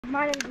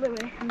My name's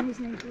Louis and his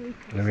name's Louis.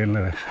 Louis and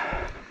Lewis.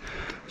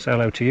 Say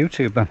hello to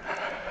YouTube then.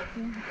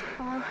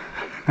 Yeah.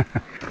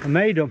 I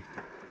made them.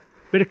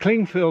 Bit of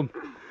cling film.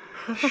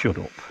 Shut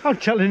up. I'm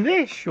telling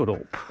this. Shut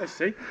up. Let's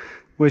see.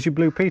 Where's your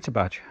blue Peter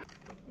badge?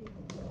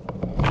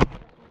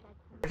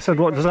 I said,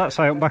 what does that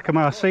say on the back of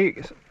my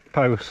seat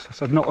post? I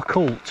said, not a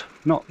cult.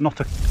 Not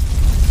a...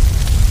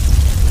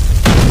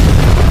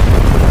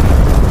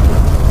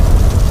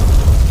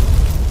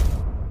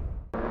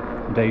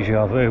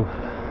 Deja vu.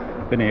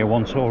 Been here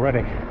once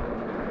already.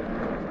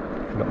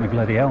 Forgot my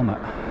bloody helmet.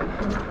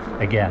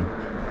 Again.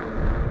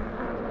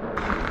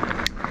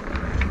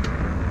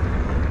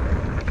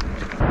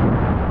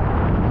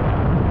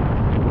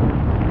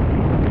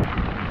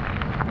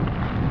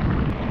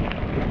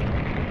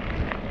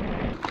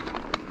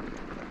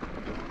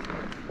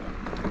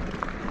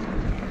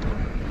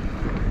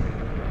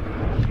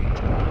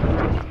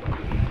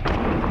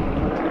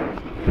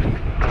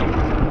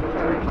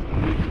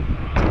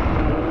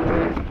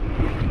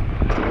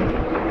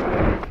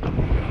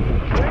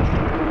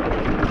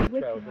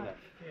 About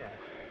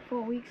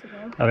 4 weeks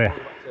ago. Oh yeah.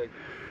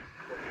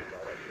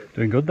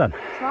 Doing good then.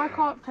 So I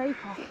can't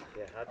take off.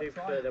 Yeah, I do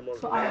prefer them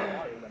ones. So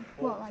I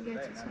what, like go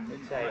to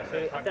something.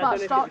 But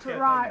But start to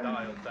right.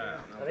 I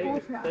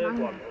think the third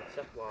one or the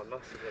second one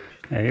massively.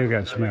 Yeah, you're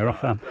getting some air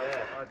off them.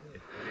 Yeah.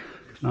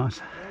 It's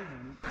nice.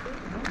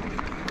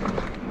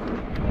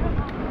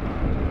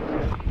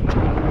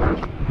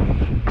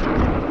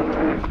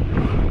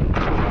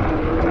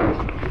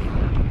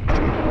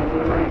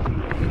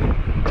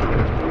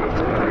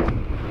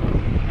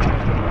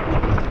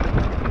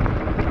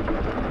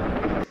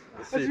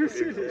 As you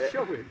see it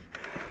showing.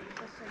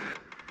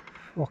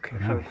 Fucking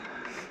hell.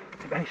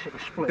 Basically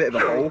split. Bit of a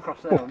hole.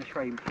 Across there on the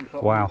frame.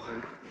 Wow.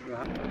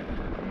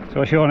 So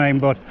what's your name,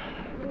 bud?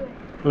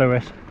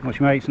 Lewis. What's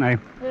your mate's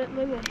name?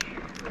 Louis.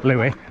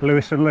 Louis.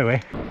 Lewis and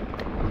Louis.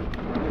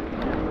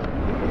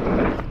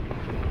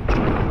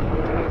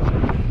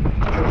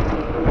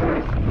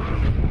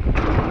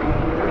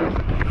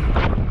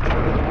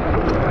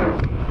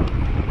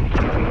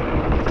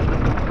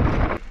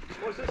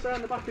 What's it say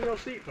on the back of your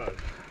seat post?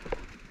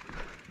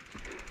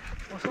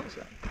 What's that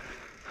say?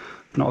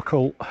 Not a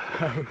cult.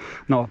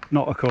 Not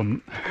a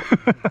cunt.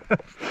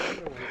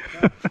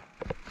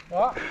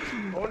 What?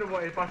 I wonder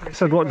what his back of I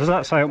said, what does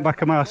that say on the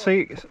back of my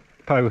seat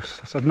post?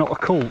 I said, not a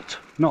cult.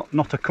 Not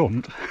a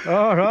cunt.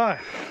 All right.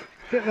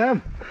 Get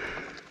them.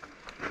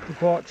 We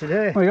bought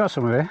today. Oh, you got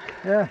some of it?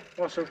 Yeah.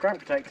 What's some crank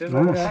protectors?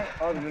 Nice.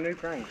 Oh, the new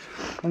cranks.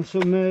 And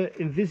some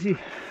Invisi.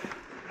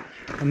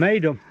 I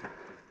made them.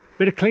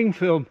 Bit of cling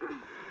film.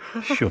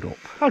 Shut up.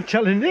 I'm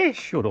telling this.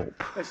 Shut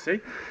up. Let's see.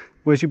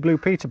 Where's your blue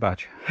Peter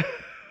badge?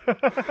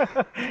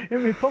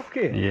 In my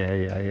pocket.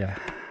 Yeah.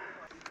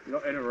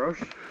 You're not in a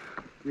rush.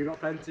 You've got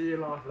plenty of your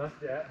life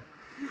left yet.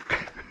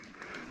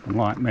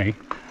 Unlike me.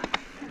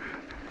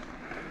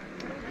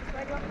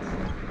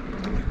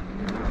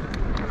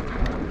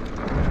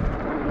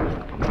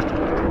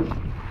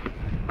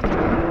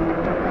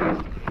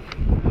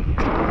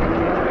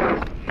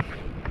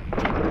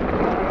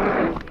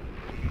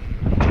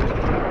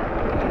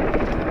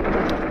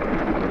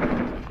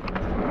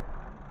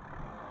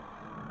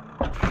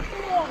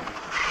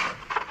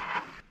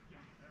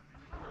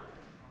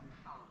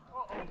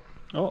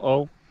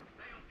 Uh-oh.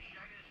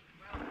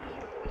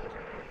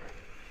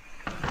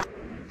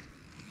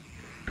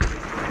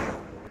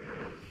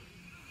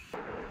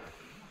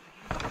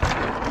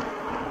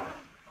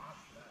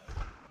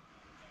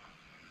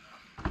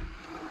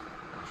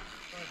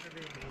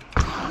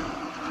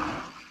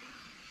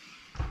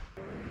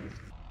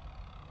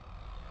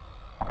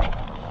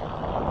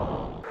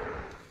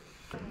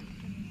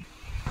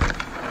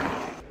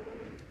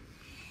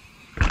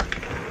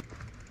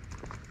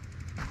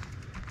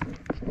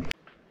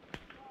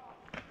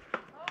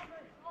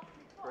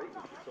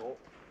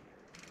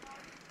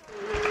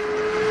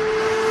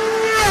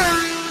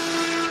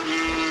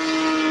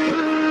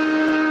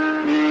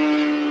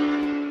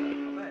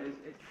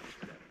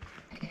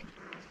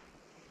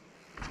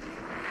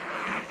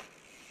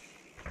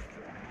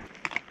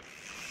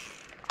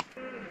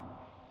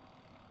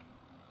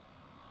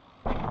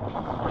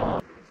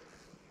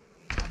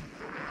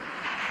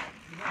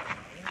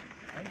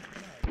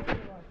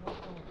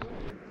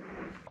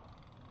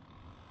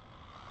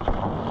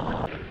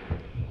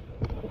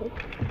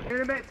 In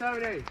a bit,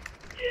 Tony.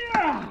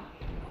 Yeah.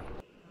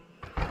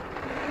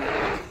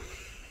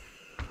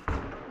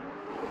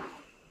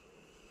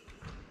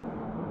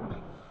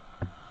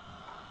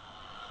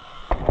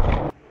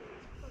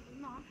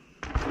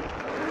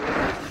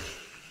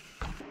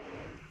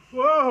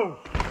 Whoa!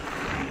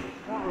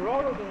 That was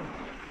horrible.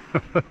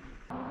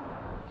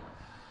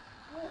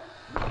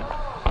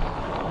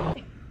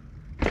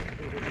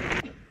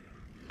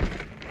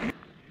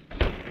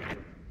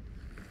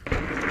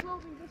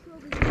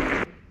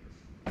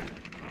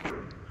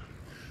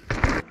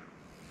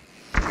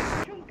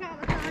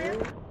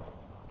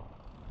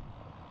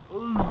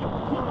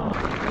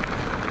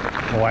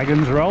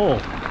 Wagons roll.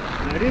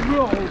 Let it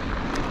roll.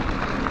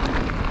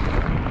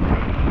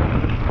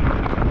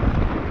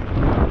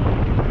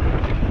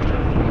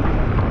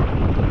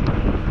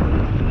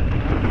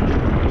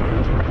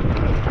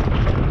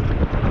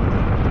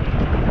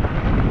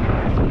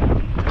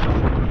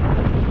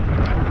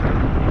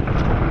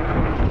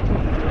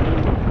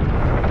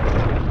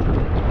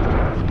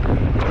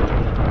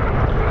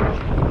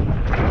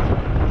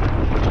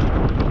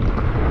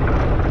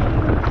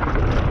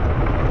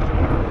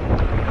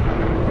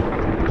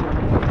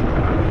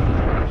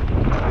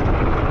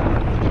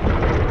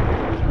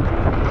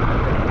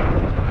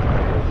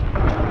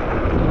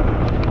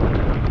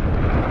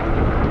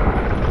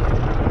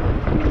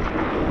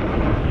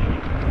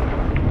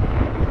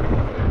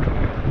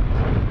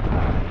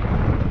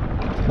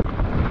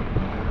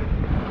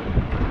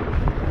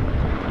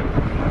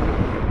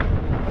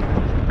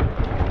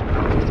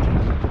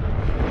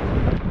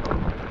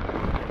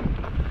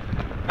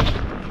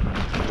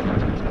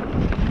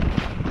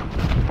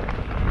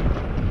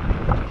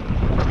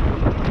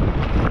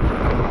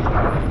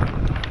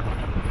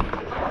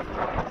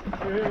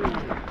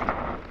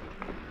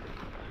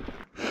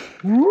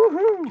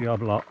 Woohoo!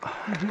 Job lot.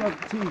 Did you have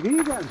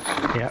TV then?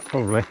 Yeah,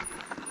 probably.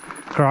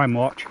 Crime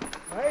watch.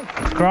 Hey?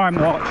 Crime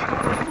watch.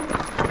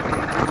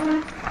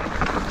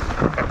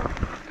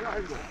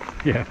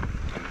 Yeah.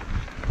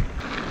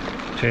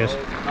 Cheers.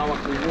 Now I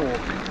can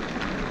walk.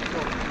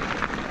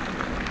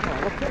 Oh,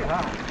 look at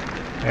that.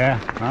 Yeah,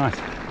 nice.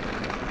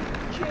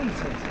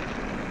 Jesus.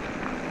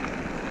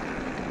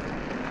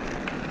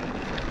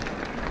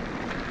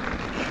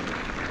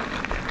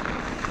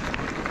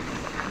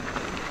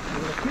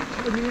 There's a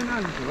picture of me and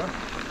Angela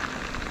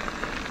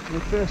when we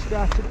first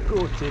started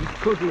coaching,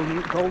 cuddling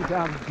at Gold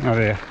Dam. Oh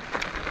dear.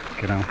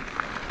 You know.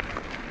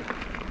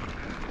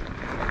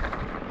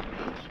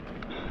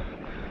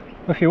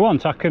 If you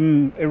want, I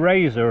can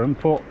erase her and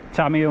put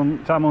Tam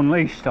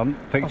Unleashed on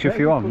picture if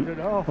you want.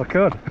 I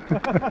could.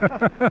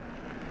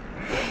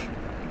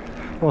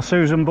 Or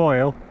Susan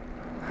Boyle.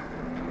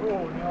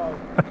 Oh no.